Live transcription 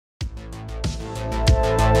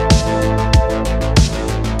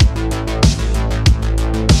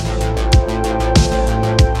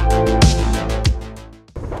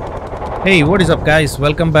Hey, what is up guys?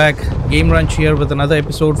 Welcome back. Gameranch here with another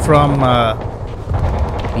episode from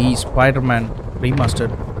the Spider-Man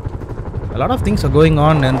remastered. A lot of things are going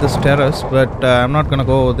on in this terrace, but I'm not gonna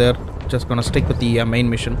go there. Just gonna stick with the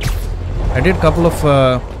main mission. I did a couple of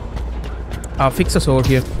fixes over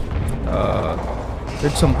here.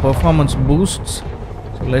 Did some performance boosts.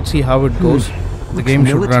 So let's see how it goes. The game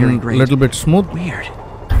should run a little bit smooth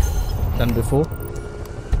than before.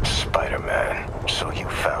 Spider-Man, so you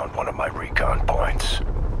found one of my recon points.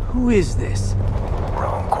 Who is this?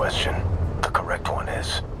 Wrong question. The correct one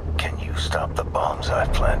is, can you stop the bombs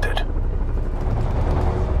I've planted?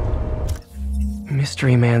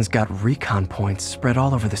 Mystery Man's got recon points spread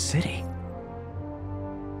all over the city.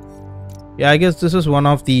 Yeah, I guess this is one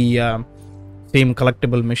of the same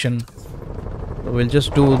collectible mission. So we'll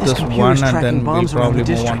just do this one and then we'll probably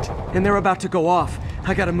move on. And they're about to go off.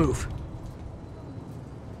 I gotta move.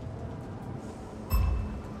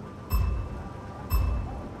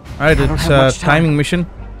 Alright, it's a timing mission.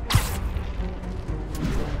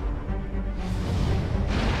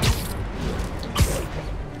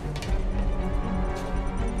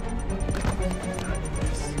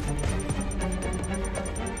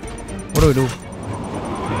 What do we do?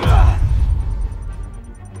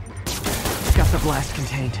 Got the blast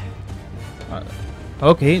contained.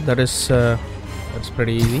 Okay, that's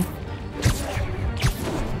pretty easy.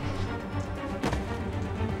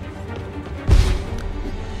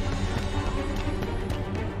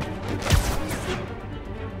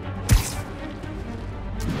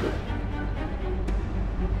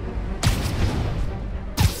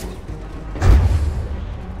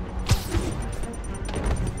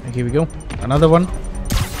 Here we go. Another one.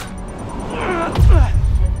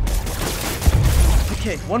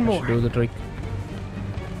 Okay, one more. Do the trick.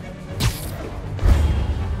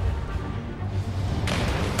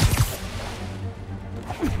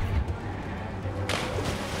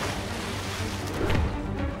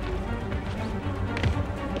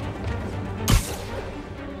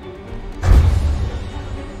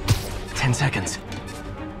 Ten seconds.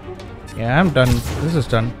 Yeah, I'm done. This is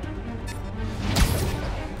done.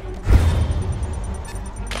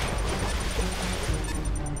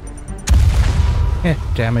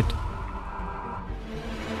 Damn it.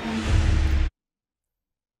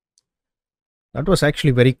 That was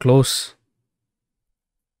actually very close.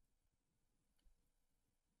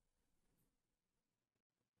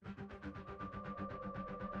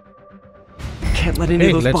 Can't let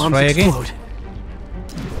any of those bombs explode. Again.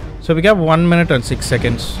 So we got 1 minute and 6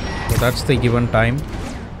 seconds. So that's the given time.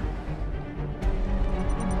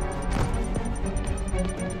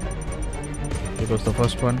 Here goes the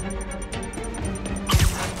first one.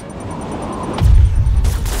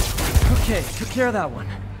 Okay, took care of that one.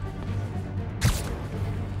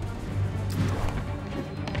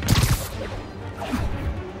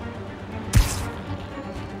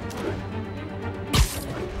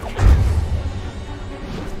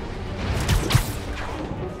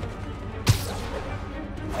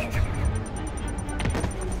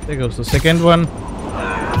 There goes the second one.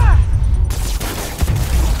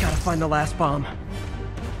 Gotta find the last bomb.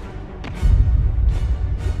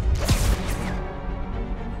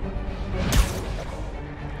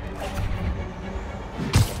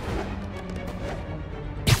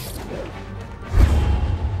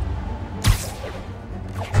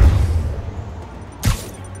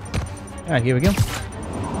 Alright, here we go. Could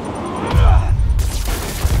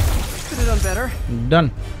have done better.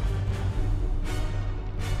 Done.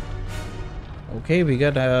 Okay, we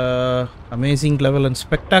got a amazing level and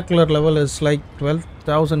spectacular level is like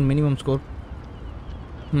 12,000 minimum score.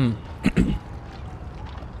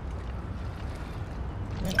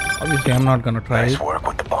 Obviously, I'm not gonna try it. Nice work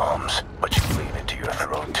with the bombs, but you lean into your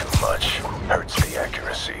throat too much. Hurts the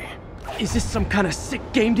accuracy. Is this some kind of sick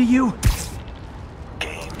game to you?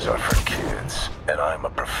 Games are for kids, and I'm a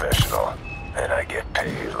professional, and I get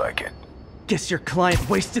paid like it. Guess your client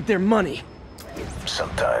wasted their money.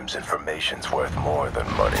 Sometimes information's worth more than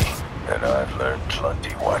money, and I've learned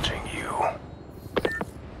plenty watching you.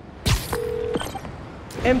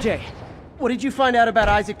 MJ, what did you find out about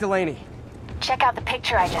Isaac Delaney? Check out the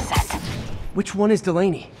picture I just sent. Which one is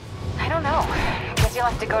Delaney? I don't know. Guess you'll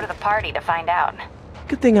have to go to the party to find out.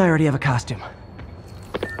 Good thing I already have a costume.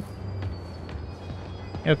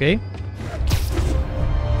 Okay.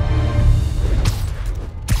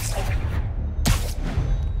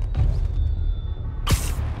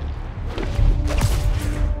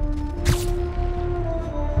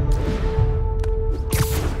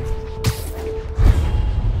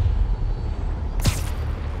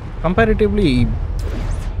 Comparatively,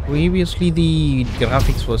 previously the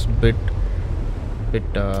graphics was bit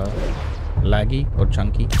laggy or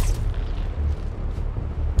chunky.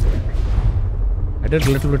 I did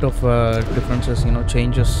a little bit of differences,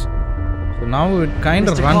 changes. So now it kind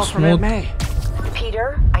of runs smooth.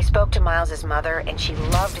 Peter, I spoke to Miles's mother, and she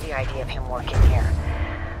loved the idea of him working here.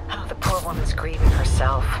 Oh, the poor woman's grieving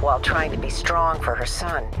herself while trying to be strong for her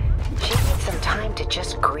son. She needs some time to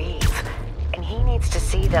just grieve, and he needs to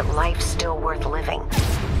see that life's still worth living.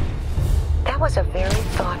 That was a very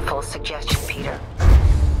thoughtful suggestion, Peter.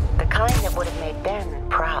 The kind that would have made Ben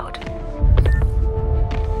proud.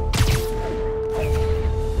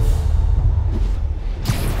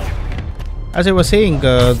 As I was saying,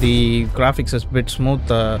 the graphics is a bit smooth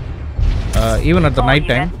even at the night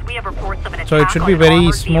time. So it should be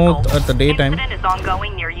very smooth at the daytime.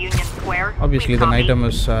 Obviously the night time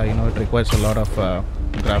is, it requires a lot of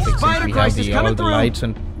graphics since we have all the lights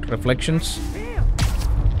and reflections.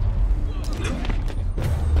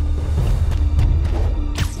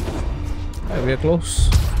 We are close.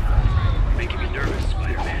 Making me nervous,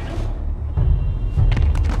 Spider-Man.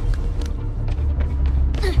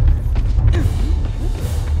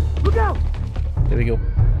 Look out! There we go.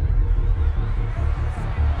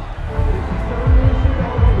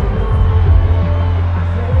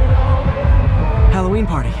 Halloween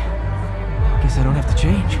party. Guess I don't have to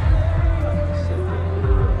change.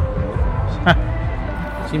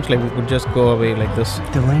 Seems like we could just go away like this.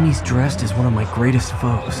 Delaney's dressed as one of my greatest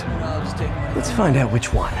foes. Let's find out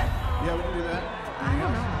which one.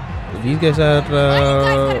 These guys are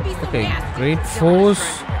okay, great foes.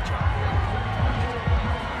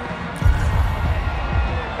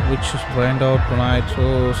 Which is burned out tonight.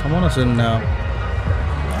 So someone is in.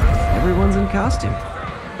 Everyone's in costume.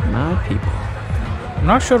 My people. I'm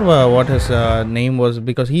not sure what his name was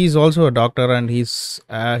because he's also a doctor and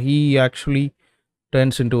he actually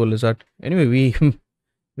turns into a lizard. Anyway,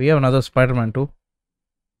 we have another Spider-Man too.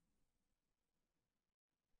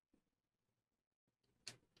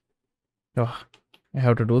 Oh, I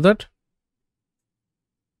have to do that.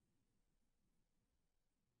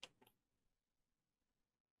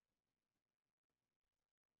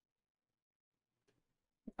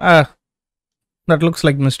 Ah, that looks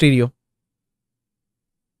like Mysterio.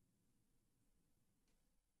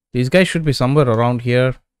 These guys should be somewhere around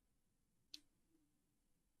here.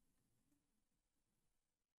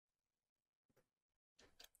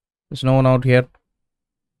 There's no one out here.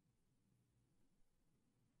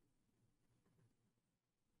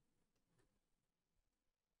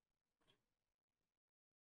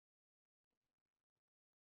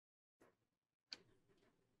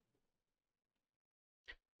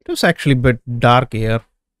 It was actually a bit dark here.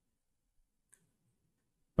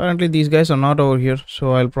 Apparently these guys are not over here,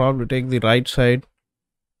 so I'll probably take the right side.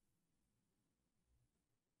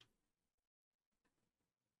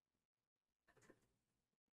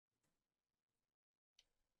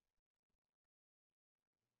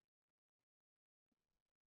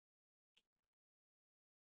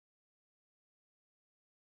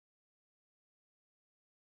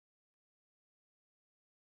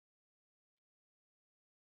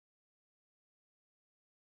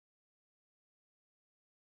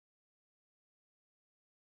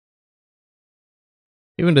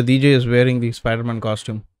 Even the DJ is wearing the Spider-Man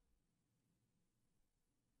costume.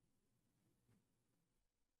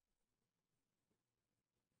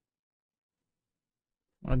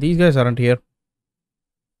 These guys aren't here.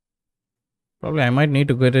 Probably I might need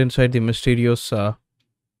to get inside the Mysterio's.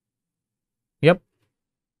 Yep.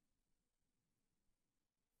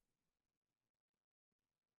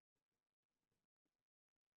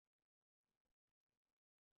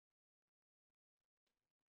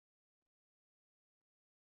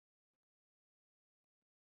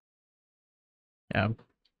 Yeah.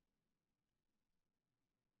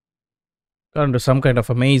 Got into some kind of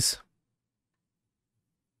a maze.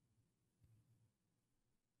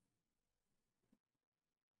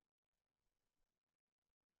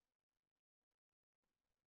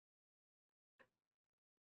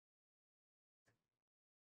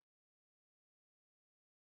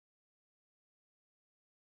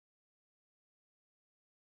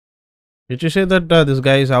 Did you say that this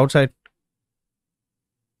guy is outside?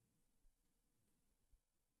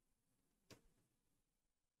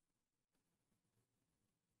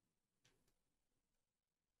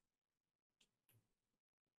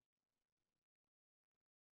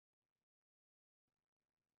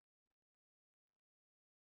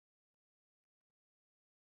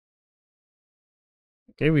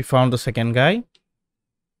 Okay, we found the second guy.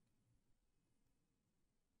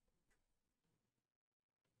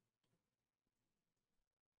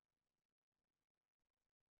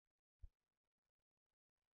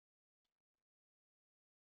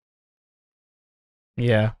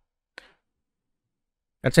 Yeah.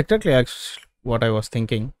 That's exactly what I was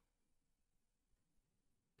thinking.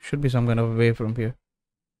 Should be some kind of way from here.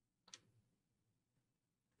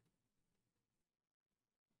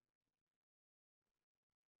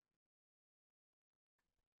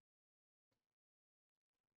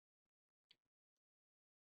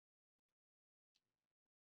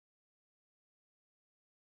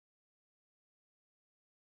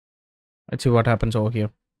 Let's see what happens over here.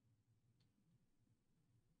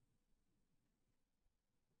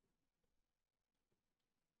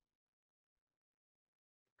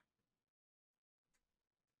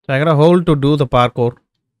 So I got a hold to do the parkour.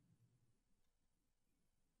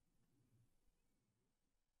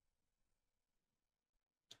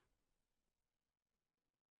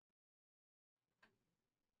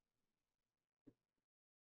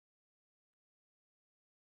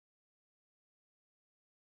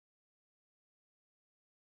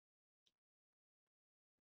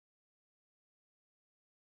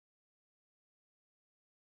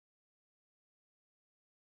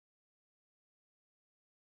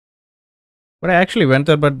 But I actually went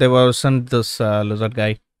there, but there wasn't this lizard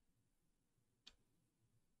guy.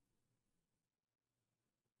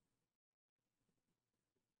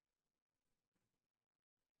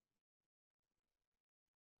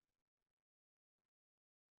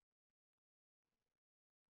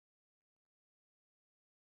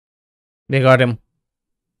 They got him.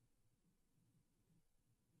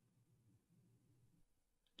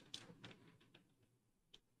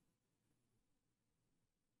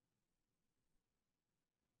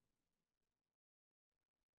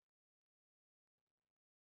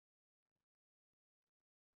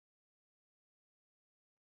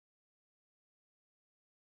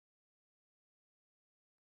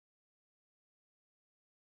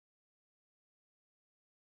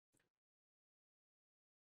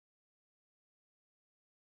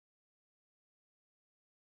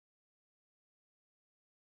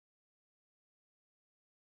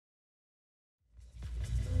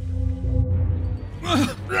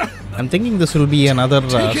 I'm thinking this will be another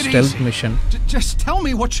stealth mission. Just tell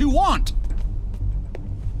me what you want.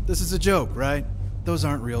 This is a joke, right? Those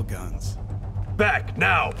aren't real guns. Back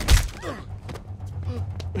now.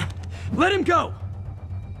 Let him go!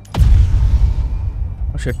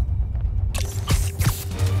 Oh shit.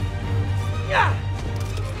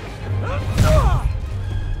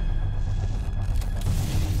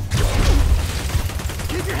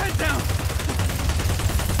 Keep your head down.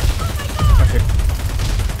 Oh shit.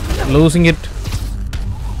 Losing it.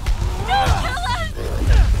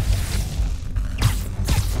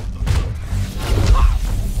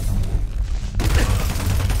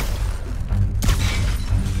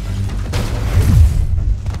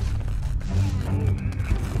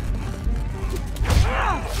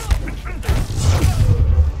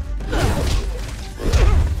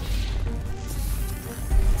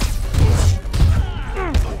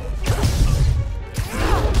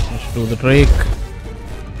 Let's do the trick.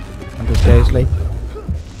 And this guy is like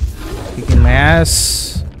kicking my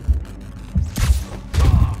ass.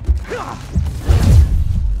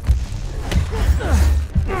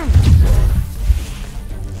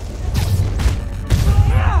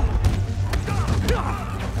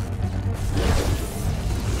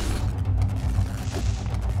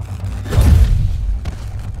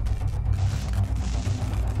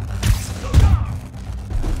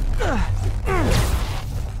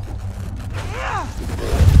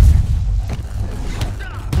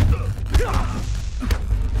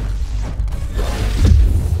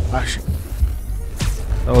 Ah, shit.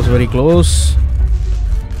 That was very close.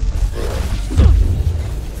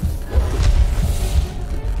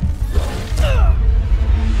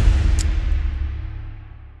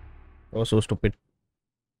 That was so stupid.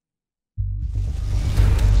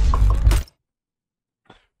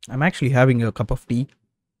 I'm actually having a cup of tea.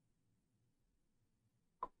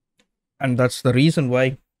 And that's the reason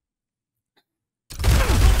why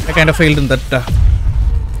I kind of failed in that.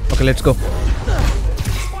 Okay, let's go.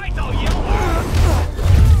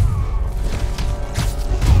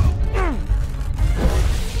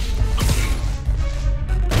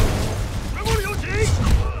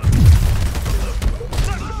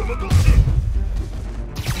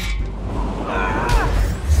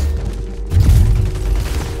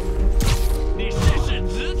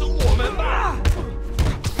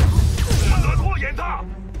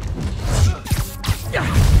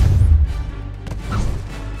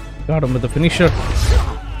 Got him with the finisher.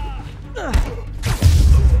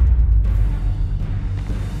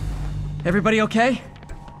 Everybody okay?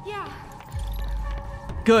 Yeah.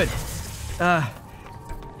 Good.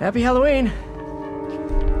 Happy Halloween.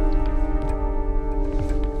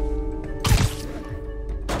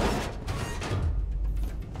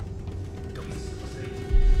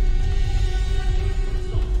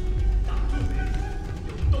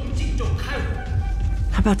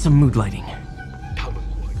 about some mood lighting?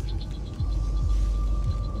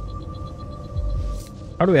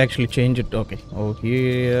 How do we actually change it? Okay. Oh,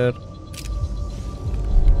 here.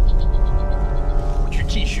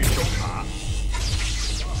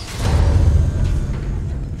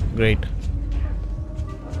 Great.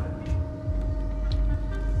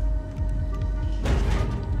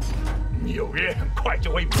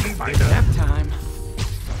 Nap time.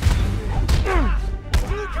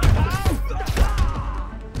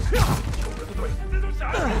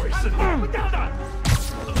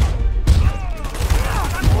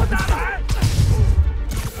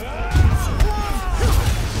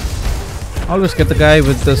 Always get the guy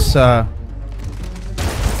with this. I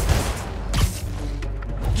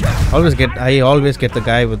always get the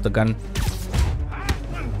guy with the gun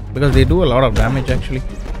because they do a lot of damage actually.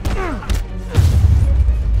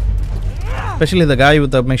 Especially the guy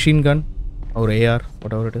with the machine gun or AR,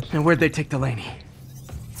 whatever it is. And where'd they take Delaney?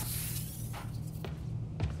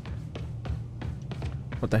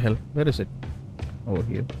 What the hell? Where is it? Over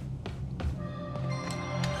here.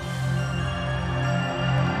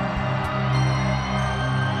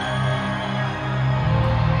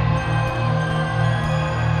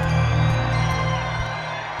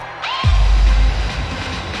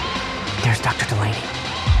 There's Dr. Delaney.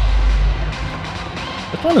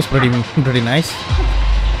 That one is pretty nice.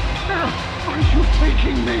 Where are you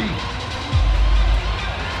taking me?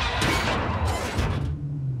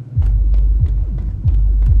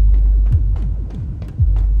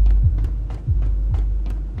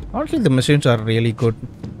 Honestly, the missions are really good,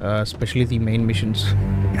 especially the main missions.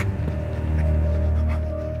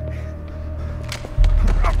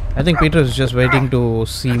 I think Peter is just waiting to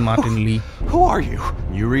see Martin Lee. Who are you?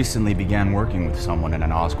 You recently began working with someone in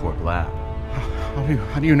an Oscorp lab.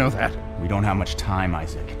 How do you know that? We don't have much time,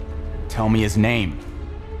 Isaac. Tell me his name.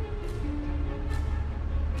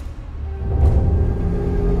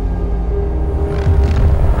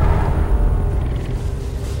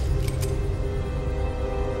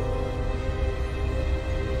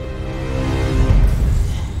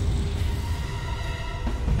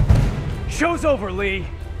 Show's over, Lee.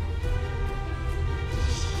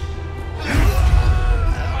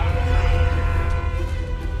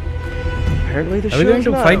 Apparently the Are we going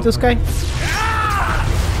to fight this guy?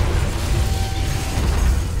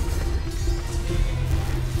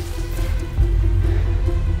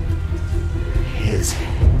 His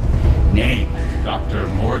name, Dr.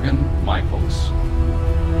 Morgan Michaels.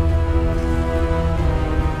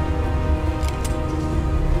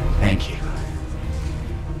 Thank you.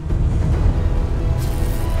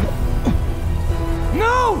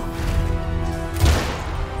 No!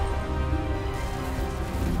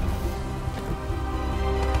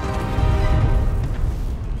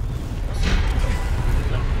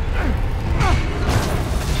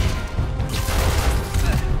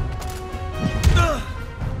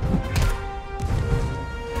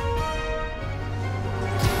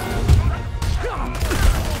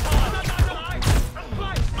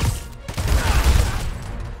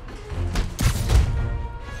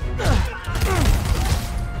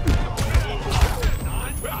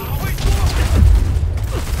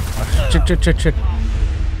 Shit.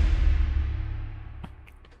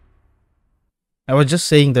 I was just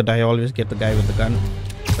saying that I always get the guy with the gun,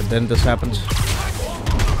 but then this happens.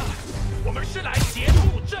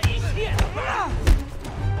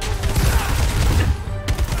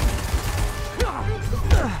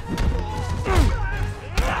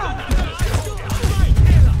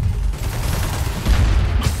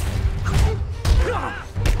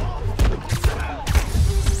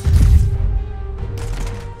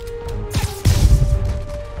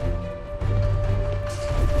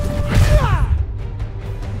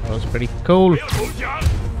 Pretty cool.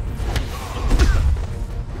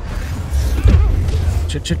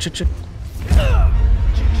 Shit.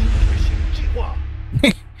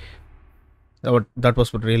 That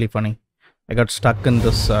was really funny. I got stuck in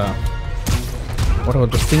this whatever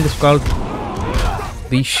this thing is called.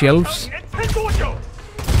 These shelves.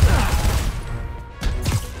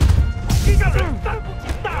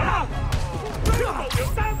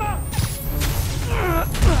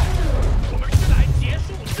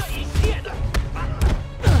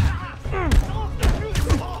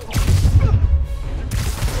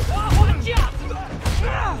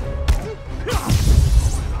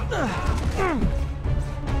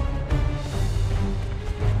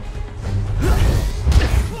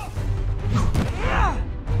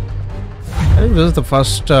 I think this is the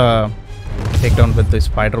first takedown with the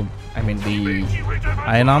spider. I mean the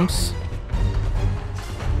iron arms.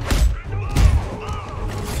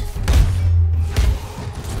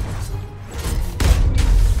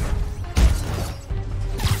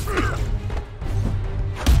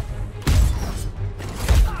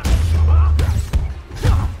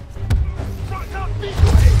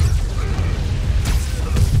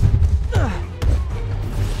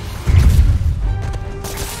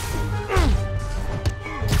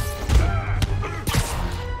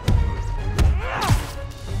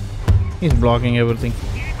 He's blocking everything.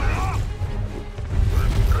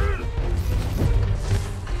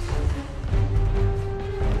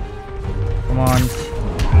 Come on.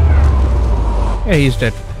 Yeah, he's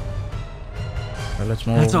dead. Well, let's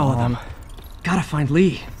move on. That's all of them. Gotta find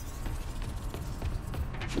Lee.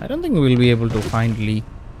 I don't think we'll be able to find Lee.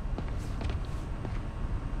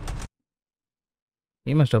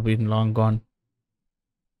 He must have been long gone.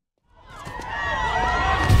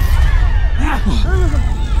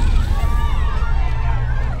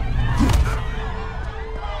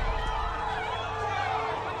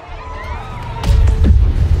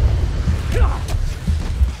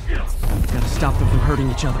 Gotta stop them from hurting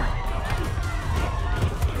each other.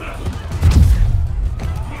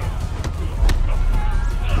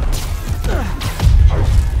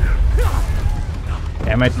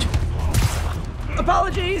 Damn it.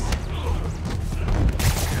 Apologies!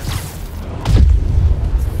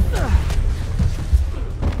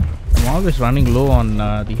 I'm always running low on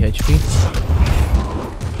the HP.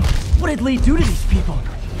 What did Lee do to these people?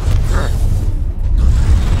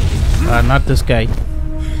 Not this guy.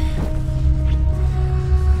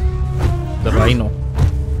 The Rhino.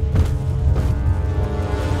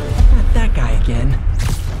 Not that guy again.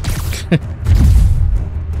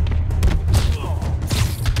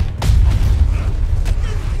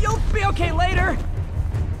 You'll be okay later.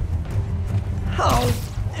 Oh,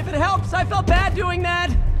 if it helps, I felt bad doing that.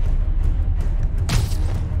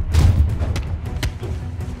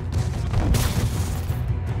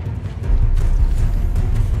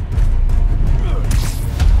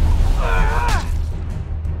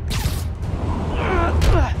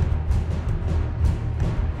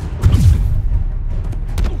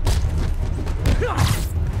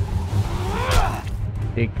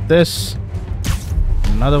 Take this.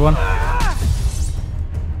 Another one.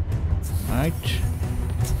 Right.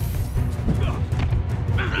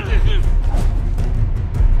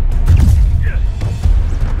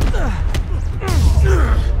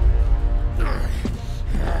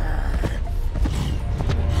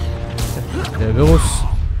 There goes.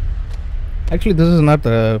 Actually, this is not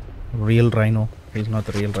a real Rhino. He's not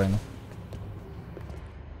the real Rhino.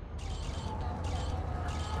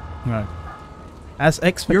 Right. As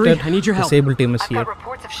expected, Yuri, I need your help. the Sable team is I've here. got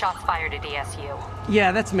reports of shots fired at ESU.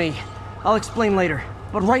 Yeah, that's me. I'll explain later.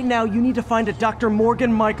 But right now, you need to find a Dr.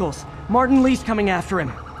 Morgan Michaels. Martin Lee's coming after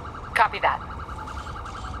him. Copy that.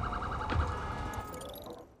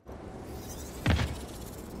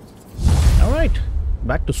 Alright,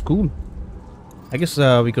 back to school. I guess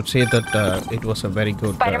we could say that it was a very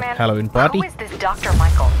good Spider-Man, Halloween party. who is this Dr.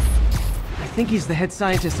 Michaels? I think he's the head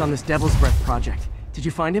scientist on this Devil's Breath project. Did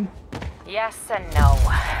you find him? Yes and no.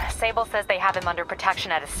 Sable says they have him under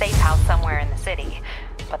protection at a safe house somewhere in the city,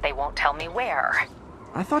 but they won't tell me where.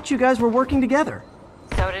 I thought you guys were working together.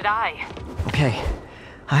 So did I. Okay,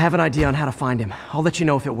 I have an idea on how to find him. I'll let you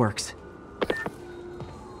know if it works.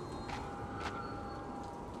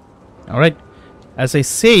 Alright, as I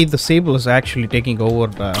say, the Sable is actually taking over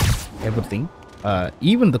everything.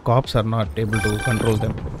 Even the cops are not able to control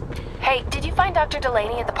them. Hey, did you find Dr.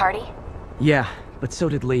 Delaney at the party? Yeah, but so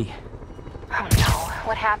did Lee. Oh no,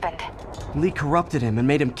 what happened? Lee corrupted him and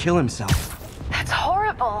made him kill himself. That's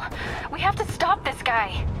horrible. We have to stop this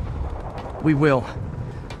guy. We will.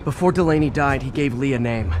 Before Delaney died, he gave Lee a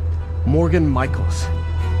name. Morgan Michaels.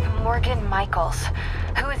 Morgan Michaels.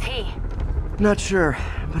 Who is he? Not sure,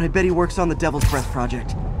 but I bet he works on the Devil's Breath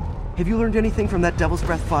project. Have you learned anything from that Devil's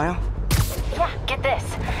Breath file? Yeah, get this.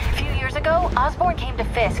 A few years ago, Osborn came to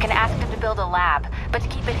Fisk and asked him to build a lab, but to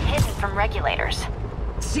keep it hidden from regulators.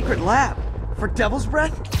 Secret lab? For Devil's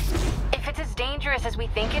Breath? If it's as dangerous as we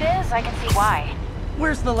think it is, I can see why.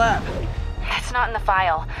 Where's the lab? That's not in the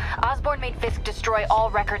file. Osborn made Fisk destroy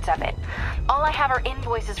all records of it. All I have are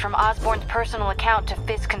invoices from Osborn's personal account to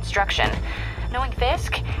Fisk Construction. Knowing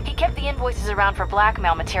Fisk, he kept the invoices around for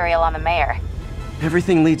blackmail material on the mayor.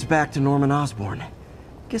 Everything leads back to Norman Osborn.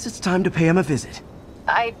 Guess it's time to pay him a visit.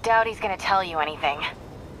 I doubt he's gonna tell you anything.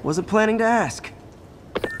 Wasn't planning to ask.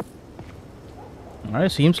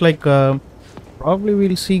 Alright, seems like probably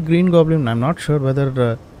we'll see Green Goblin. I'm not sure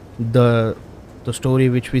whether the story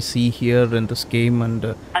which we see here in this game and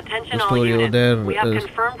the Attention all story over units. there We have is...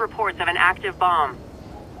 confirmed reports of an active bomb.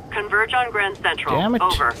 Converge on Grand Central. Damn it!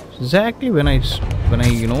 Over. Exactly when I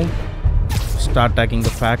you know start tagging the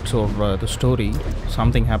facts of the story,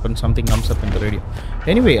 something happens, something comes up in the radio.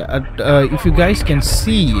 Anyway, if you guys can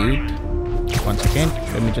see it, once again,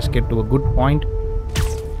 let me just get to a good point.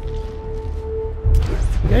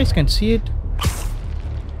 You guys can see it.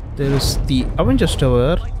 There is the Avengers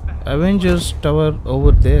Tower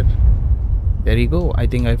over there. There you go. I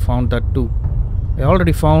think I found that too. I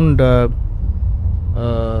already found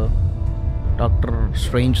Doctor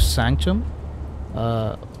Strange Sanctum.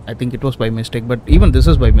 I think it was by mistake, but even this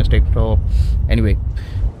is by mistake. So anyway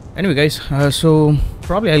guys, so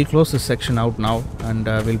probably I'll close this section out now, and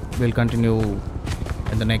we'll continue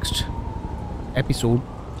in the next episode,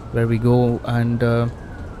 where we go and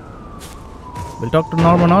we'll talk to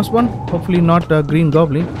Norman Osborn. Hopefully not Green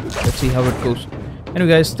Goblin. Let's see how it goes. Anyway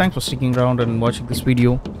guys, thanks for sticking around and watching this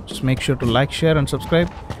video. Just make sure to like, share and subscribe.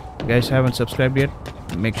 If you guys haven't subscribed yet,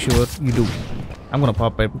 make sure you do. I'm gonna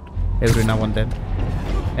pop up every now and then.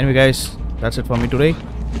 Anyway guys, that's it for me today.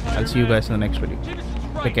 I'll see you guys in the next video.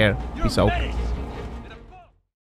 Take care. Peace out.